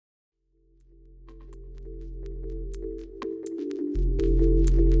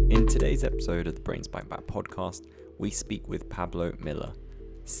In today's episode of the Brains Bite Back podcast, we speak with Pablo Miller,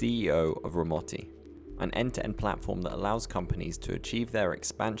 CEO of Remoti, an end-to-end platform that allows companies to achieve their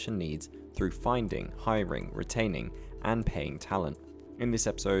expansion needs through finding, hiring, retaining, and paying talent. In this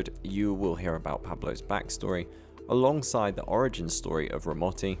episode, you will hear about Pablo's backstory, alongside the origin story of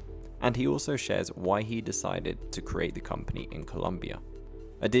Remoti, and he also shares why he decided to create the company in Colombia.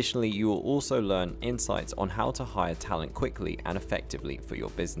 Additionally, you will also learn insights on how to hire talent quickly and effectively for your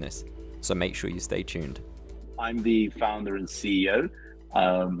business. So make sure you stay tuned. I'm the founder and CEO.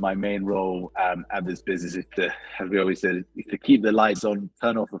 My main role at this business is to, as we always said, is to keep the lights on,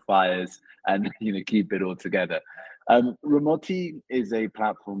 turn off the fires, and keep it all together. Remoti is a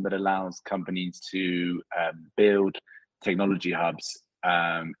platform that allows companies to build technology hubs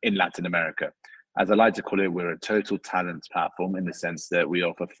in Latin America. As I like to call it, we're a total talent platform in the sense that we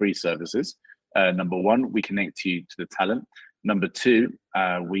offer free services. Number one, we connect you to the talent. Number two,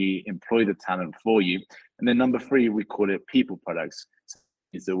 we employ the talent for you. And then number three, we call it people products.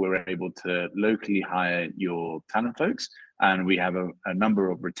 So we're able to locally hire your talent folks, and we have a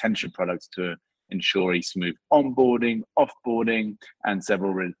number of retention products to ensure a smooth onboarding, offboarding, and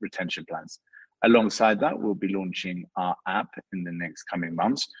several retention plans. Alongside that, we'll be launching our app in the next coming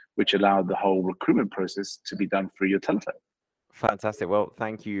months, which allow the whole recruitment process to be done through your telephone. Fantastic. Well,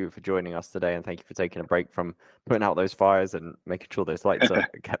 thank you for joining us today, and thank you for taking a break from putting out those fires and making sure those lights are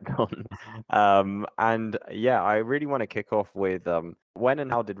kept on. And yeah, I really want to kick off with when and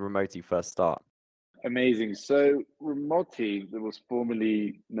how did Remoti first start? Amazing. So Remoti, that was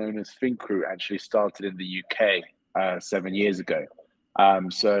formerly known as Fincrew, actually started in the UK 7 years ago.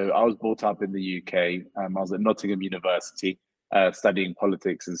 So I was brought up in the UK. I was at Nottingham University studying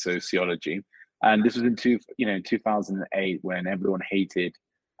politics and sociology. And this was in 2008 when everyone hated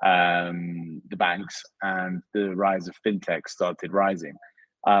the banks and the rise of fintech started rising.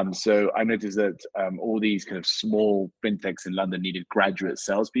 So I noticed that all these kind of small fintechs in London needed graduate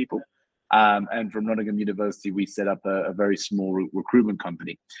salespeople. And from Nottingham University, we set up a very small recruitment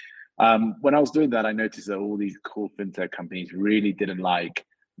company. When I was doing that, I noticed that all these cool fintech companies really didn't like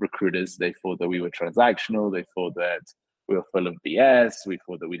recruiters. They thought that we were transactional. They thought that we were full of BS. We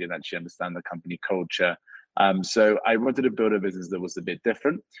thought that we didn't actually understand the company culture. So I wanted to build a business that was a bit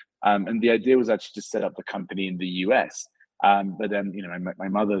different. And the idea was actually to set up the company in the US. But then, my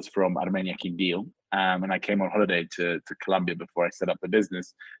mother's from Armenia, Quindío, and I came on holiday to Colombia before I set up the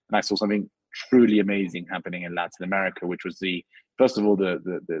business. And I saw something truly amazing happening in Latin America, which was first of all,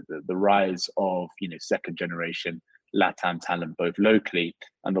 the rise of second generation LATAM talent, both locally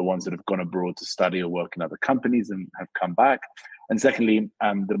and the ones that have gone abroad to study or work in other companies and have come back. And secondly,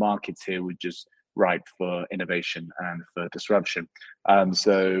 the markets here were just ripe for innovation and for disruption.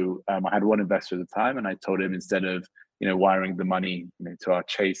 So I had one investor at the time, and I told him, instead of wiring the money to our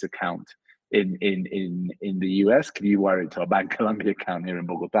Chase account in the US, can you wire it to our Bank Colombia account here in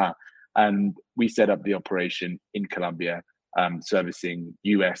Bogota? And we set up the operation in Colombia, servicing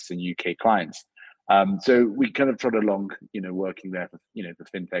US and UK clients. So we kind of trod along, working there for, for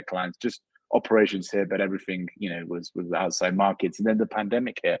fintech clients, just operations here, but everything, was outside markets. And then the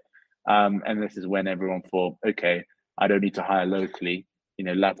pandemic hit. And this is when everyone thought, okay, I don't need to hire locally.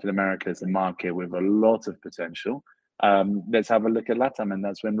 Latin America is a market with a lot of potential. Let's have a look at LATAM. And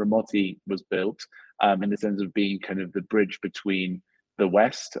that's when Remoti was built, in the sense of being kind of the bridge between the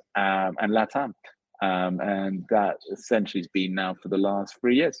West and LATAM. And that essentially has been now for the last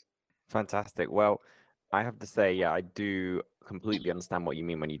 3 years. Fantastic. Well, I have to say, yeah, I do completely understand what you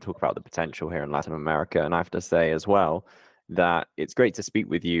mean when you talk about the potential here in Latin America. And I have to say as well that it's great to speak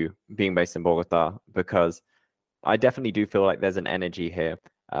with you being based in Bogota, because I definitely do feel like there's an energy here,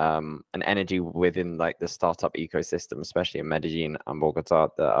 an energy within like the startup ecosystem, especially in Medellin and Bogota,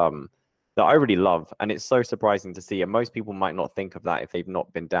 that I really love. And it's so surprising to see. And most people might not think of that if they've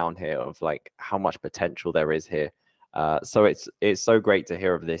not been down here, of like how much potential there is here. So it's so great to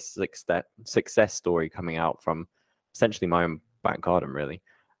hear of this success story coming out from essentially my own back garden, really.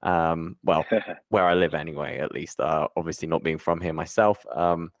 Well, where I live anyway, at least, obviously not being from here myself.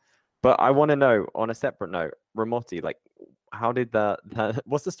 But I want to know, on a separate note, Remoti, like, how did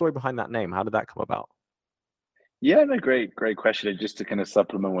what's the story behind that name? How did that come about? Yeah, no, great question. And just to kind of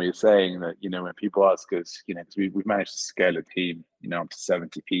supplement what you're saying, that, when people ask us, because we've managed to scale a team, up to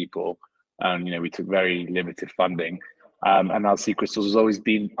 70 people, and, we took very limited funding. And our secret sauce has always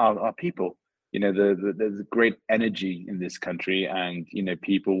been our people. There's great energy in this country, and,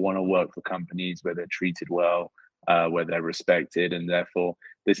 people want to work for companies where they're treated well, where they're respected. And therefore,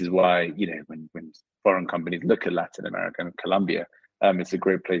 this is why, when foreign companies look at Latin America and Colombia, it's a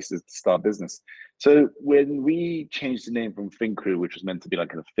great place to start business. So when we changed the name from FinCrew, which was meant to be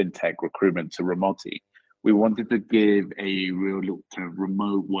like a fintech recruitment, to Remoti, we wanted to give a real kind of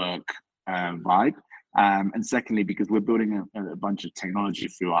remote work vibe. And secondly, because we're building a bunch of technology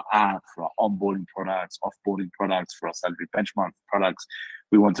through our app, for our onboarding products, offboarding products, for our salary benchmark products,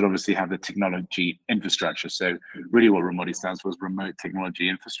 we wanted to obviously have the technology infrastructure. So really what Remoti stands for is remote technology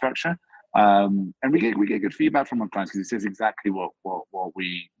infrastructure. And we get good feedback from our clients because it says exactly what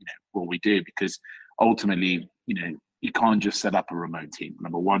we what we do, because ultimately, you can't just set up a remote team.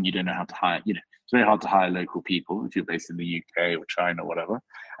 Number one, you don't know how to hire, it's very hard to hire local people if you're based in the UK or China or whatever.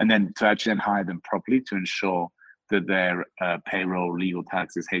 And then to actually then hire them properly to ensure that their payroll, legal,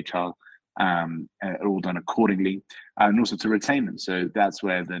 taxes, HR are all done accordingly, and also to retain them. So that's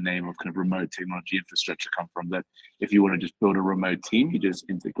where the name of kind of remote technology infrastructure come from. That if you want to just build a remote team, you just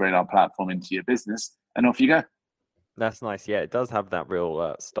integrate our platform into your business, and off you go. That's nice. Yeah, it does have that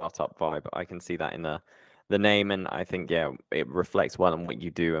real startup vibe. I can see that in the name, and I think yeah, it reflects well on what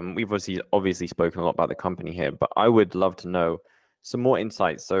you do. And we've obviously spoken a lot about the company here, but I would love to know some more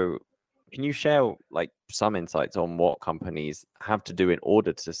insights. So, can you share like some insights on what companies have to do in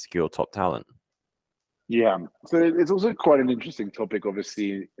order to secure top talent? Yeah, so it's also quite an interesting topic,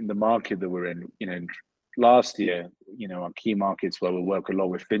 obviously, in the market that we're in. Last year, our key markets where we work a lot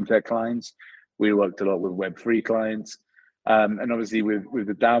with fintech clients, we worked a lot with Web3 clients, and obviously with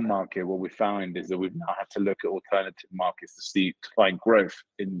the down market, what we found is that we've now had to look at alternative markets to find growth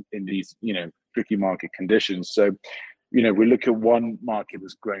in these tricky market conditions. So, we look at one market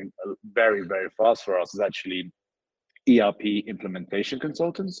that's growing very very fast for us is actually ERP implementation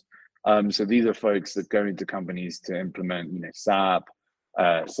consultants. So these are folks that go into companies to implement, SAP,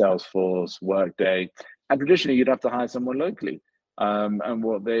 Salesforce, Workday, and traditionally you'd have to hire someone locally. And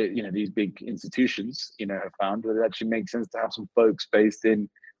what these big institutions, have found that it actually makes sense to have some folks based in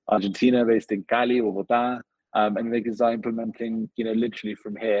Argentina, based in Cali or Bogota, and they can start implementing, literally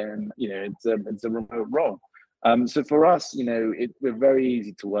from here, and it's a remote role. So for us, we're very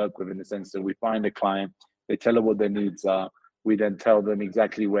easy to work with in the sense that we find a client, they tell us what their needs are. We then tell them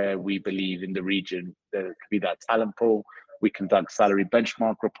exactly where we believe in the region there could be that talent pool. We conduct salary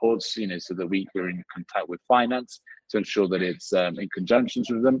benchmark reports, so that we're in contact with finance to ensure that it's in conjunction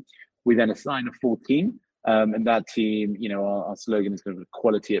with them. We then assign a full team, and that team, our slogan is kind of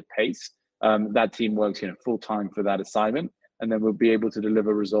quality at pace. That team works, full time for that assignment, and then we'll be able to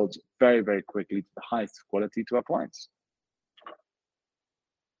deliver results very, very quickly to the highest quality to our clients.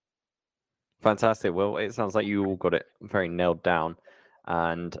 Fantastic. Well, it sounds like you all got it very nailed down,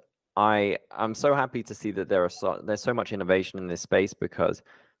 and I'm so happy to see that there's so much innovation in this space, because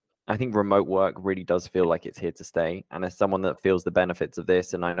I think remote work really does feel like it's here to stay. And as someone that feels the benefits of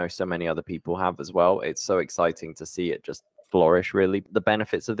this, and I know so many other people have as well, it's so exciting to see it just flourish. Really, the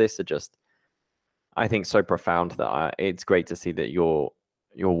benefits of this are just, I think, so profound that it's great to see that you're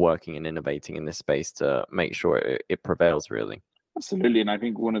working and innovating in this space to make sure it prevails. Really. Absolutely, and I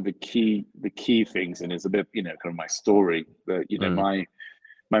think one of the key things, and it's a bit, kind of my story, that Mm.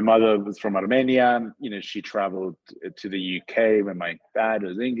 my mother was from Armenia. She traveled to the UK when my dad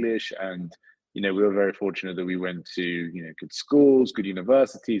was English, and we were very fortunate that we went to good schools, good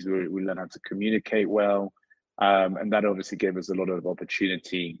universities. We learned how to communicate well, and that obviously gave us a lot of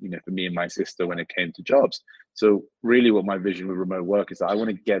opportunity, for me and my sister when it came to jobs. So really, what my vision with remote work is that I want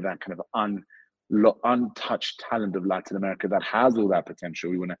to get that kind of untouched talent of Latin America that has all that potential.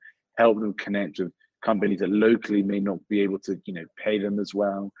 We want to help them connect with companies that locally may not be able to, pay them as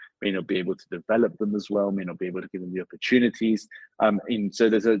well, may not be able to develop them as well, may not be able to give them the opportunities. And so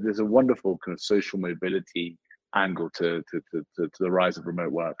there's a wonderful kind of social mobility angle to the rise of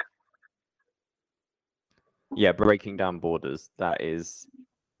remote work. Yeah, breaking down borders. That is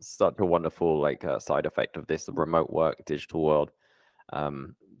such a wonderful side effect of this remote work digital world.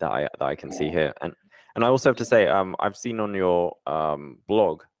 That I can see here, and I also have to say, I've seen on your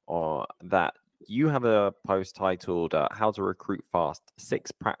blog or that you have a post titled "How to Recruit Fast: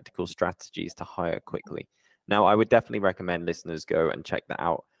 6 Practical Strategies to Hire Quickly." Now, I would definitely recommend listeners go and check that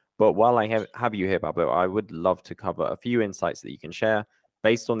out. But while I have you here, Pablo, I would love to cover a few insights that you can share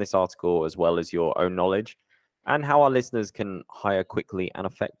based on this article, as well as your own knowledge, and how our listeners can hire quickly and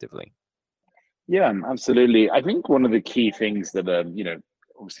effectively. Yeah, absolutely. I think one of the key things that,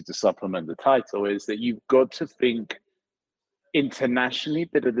 obviously to supplement the title, is that you've got to think internationally,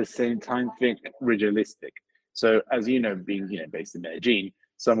 but at the same time think regionalistic. So as you know, being based in Medellin,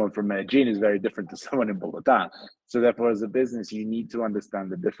 someone from Medellin is very different to someone in Bogota. So therefore, as a business, you need to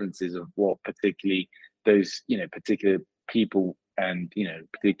understand the differences of what particularly those particular people and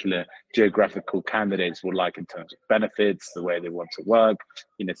particular geographical candidates will like in terms of benefits, the way they want to work.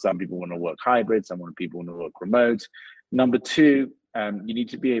 Some people want to work hybrid, some people want to work remote. Number two, you need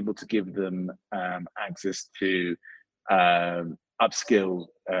to be able to give them access to upskill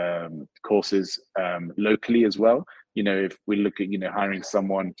courses locally as well. If we look at hiring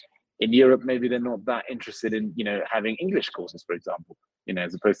someone in Europe, maybe they're not that interested in having English courses, for example,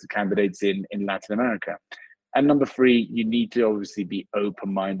 as opposed to candidates in Latin America. And number three, you need to obviously be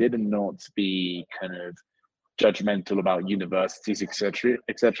open-minded and not be kind of judgmental about universities, etc.,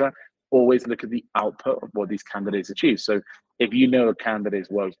 etc. Always look at the output of what these candidates achieve. So if a candidate's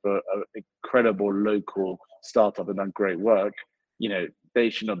worked for an incredible local startup and done great work, they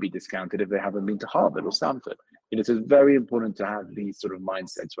should not be discounted if they haven't been to Harvard or Stanford. So it's very important to have these sort of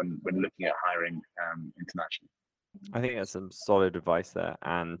mindsets when looking at hiring internationally. I think that's some solid advice there.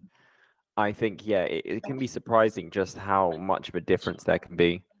 And I think, yeah, it can be surprising just how much of a difference there can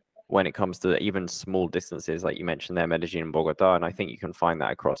be when it comes to even small distances, like you mentioned there, Medellin and Bogota. And I think you can find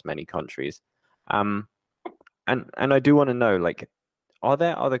that across many countries. And I do want to know, like, are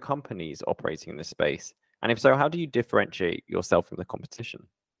there other companies operating in this space? And if so, how do you differentiate yourself from the competition?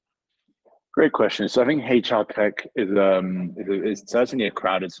 Great question. So I think HR tech is certainly a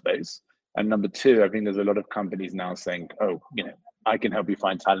crowded space. And number two, I think there's a lot of companies now saying, oh, I can help you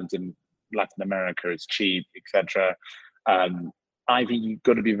find talent in Latin America, it's cheap, etc. I think you've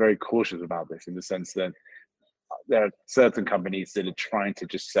got to be very cautious about this in the sense that there are certain companies that are trying to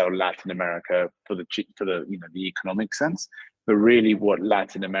just sell Latin America for the the economic sense. But really, what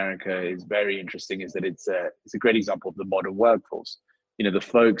Latin America is very interesting is that it's a great example of the modern workforce. The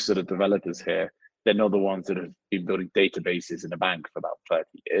folks that are developers here, they're not the ones that have been building databases in a bank for about 30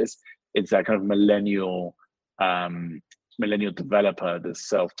 years. It's that kind of millennial developer that's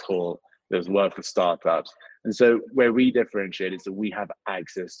self-taught, that's worked for startups. And so where we differentiate is that we have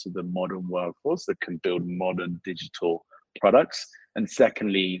access to the modern workforce that can build modern digital products. And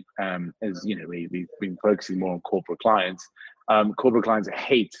secondly, as we've been focusing more on corporate clients. Corporate clients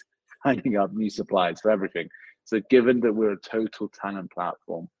hate finding up new suppliers for everything. So given that we're a total talent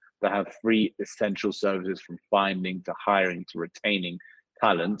platform that have free essential services from finding to hiring to retaining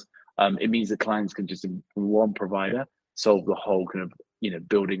talent, it means that clients can just, from one provider, solve the whole kind of,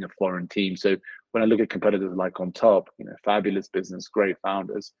 building a foreign team. So when I look at competitors like On Top, fabulous business, great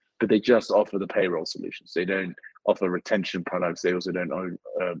founders, but they just offer the payroll solutions. They don't offer retention products. They also don't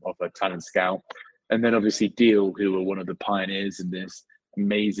offer talent scout. And then obviously Deal, who were one of the pioneers in this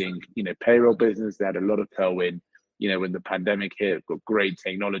amazing, payroll business. They had a lot of tailwind, when the pandemic hit, got great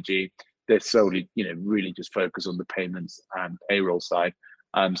technology. They're solely, really just focused on the payments and payroll side.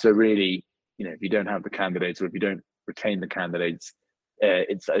 So really, if you don't have the candidates or if you don't retain the candidates,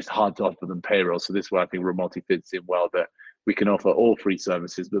 it's hard to offer them payroll. So this is where I think Remoti fits in well, that we can offer all free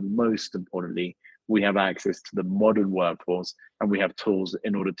services, but most importantly, we have access to the modern workforce and we have tools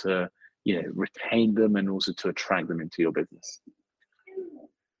in order to, retain them and also to attract them into your business.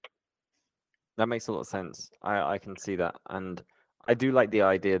 That makes a lot of sense. I can see that. And I do like the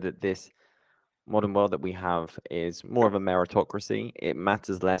idea that this modern world that we have is more of a meritocracy. It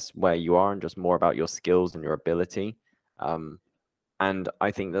matters less where you are and just more about your skills and your ability. And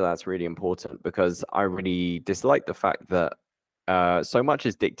I think that that's really important because I really dislike the fact that so much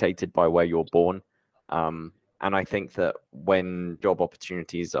is dictated by where you're born. And I think that when job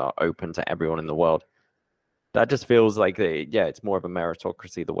opportunities are open to everyone in the world, that just feels like, it's more of a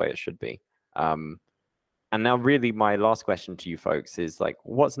meritocracy the way it should be. And now really my last question to you folks is like,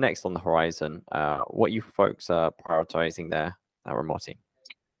 what's next on the horizon? What you folks are prioritizing there at Remoti?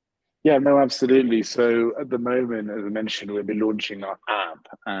 Yeah, no, absolutely. So at the moment, as I mentioned, we'll be launching our app,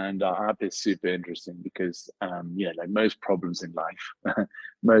 and our app is super interesting because, like most problems in life,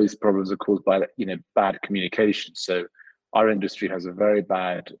 most problems are caused by, bad communication. So our industry has a very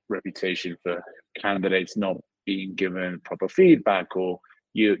bad reputation for candidates not being given proper feedback, or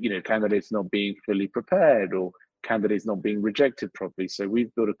candidates not being fully prepared, or candidates not being rejected properly. So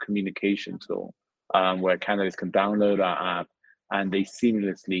we've built a communication tool where candidates can download our app and they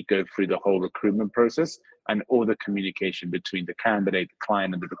seamlessly go through the whole recruitment process, and all the communication between the candidate, the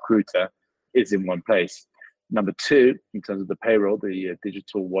client, and the recruiter is in one place. Number two, in terms of the payroll, the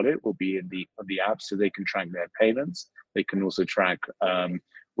digital wallet will be in the app, so they can track their payments. They can also track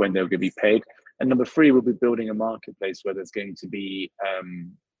when they're going to be paid. And number three, we'll be building a marketplace where there's going to be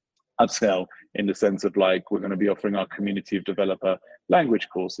upsell, in the sense of like, we're going to be offering our community of developer language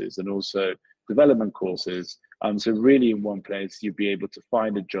courses and also development courses. So really in one place, you'd be able to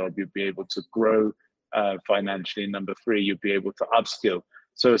find a job, you'd be able to grow financially. Number three, you'd be able to upskill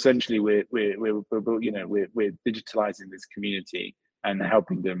So essentially, we're digitalizing this community and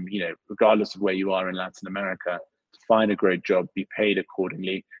helping them, regardless of where you are in Latin America, to find a great job, be paid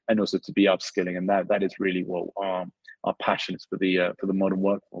accordingly, and also to be upskilling. And that is really what our passion is for the modern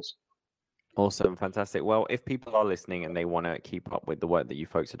workforce. Awesome, fantastic. Well, if people are listening and they want to keep up with the work that you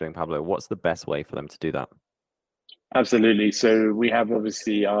folks are doing, Pablo, what's the best way for them to do that? Absolutely. So we have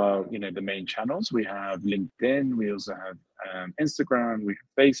obviously our, the main channels. We have LinkedIn. We also have Instagram. We have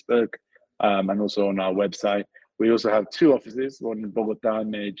Facebook, and also on our website. We also have two offices, one in Bogota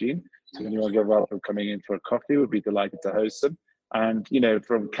and Medellin. So anyone give up for coming in for a coffee, we'd be delighted to host them. And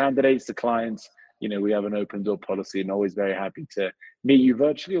from candidates to clients, we have an open door policy, and always very happy to meet you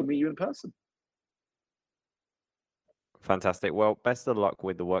virtually or meet you in person. Fantastic. Well, best of luck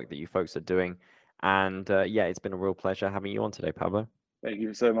with the work that you folks are doing. And yeah, it's been a real pleasure having you on today, Pablo. Thank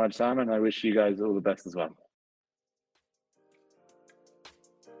you so much, Sam, and I wish you guys all the best as well.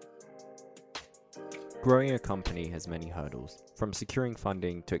 Growing a company has many hurdles, from securing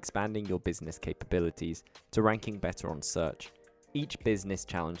funding to expanding your business capabilities to ranking better on search. Each business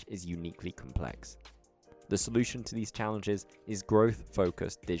challenge is uniquely complex. The solution to these challenges is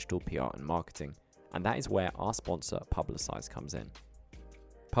growth-focused digital PR and marketing, and that is where our sponsor, Publicize, comes in.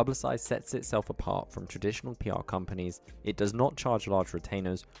 Publicize sets itself apart from traditional PR companies. It does not charge large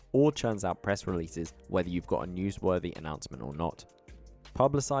retainers or churns out press releases whether you've got a newsworthy announcement or not.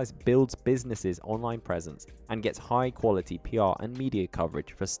 Publicize builds businesses' online presence and gets high-quality PR and media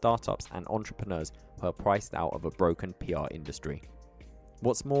coverage for startups and entrepreneurs who are priced out of a broken PR industry.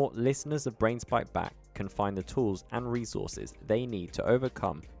 What's more, listeners of Brains Bite Back can find the tools and resources they need to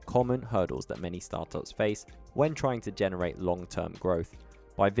overcome common hurdles that many startups face when trying to generate long-term growth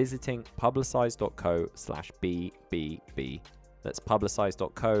by visiting publicize.co/BBB. That's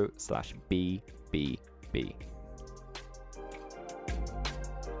publicize.co/BBB.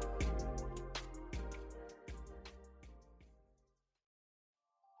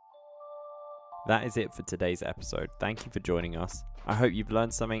 That is it for today's episode. Thank you for joining us. I hope you've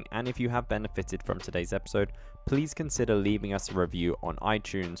learned something, and if you have benefited from today's episode, please consider leaving us a review on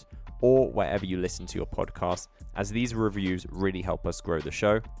iTunes or wherever you listen to your podcast, as these reviews really help us grow the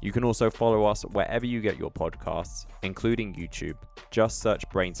show. You can also follow us wherever you get your podcasts, including YouTube. Just search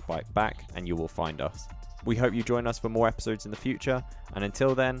Brains Bite Back and you will find us. We hope you join us for more episodes in the future, and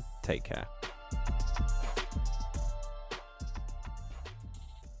until then, take care.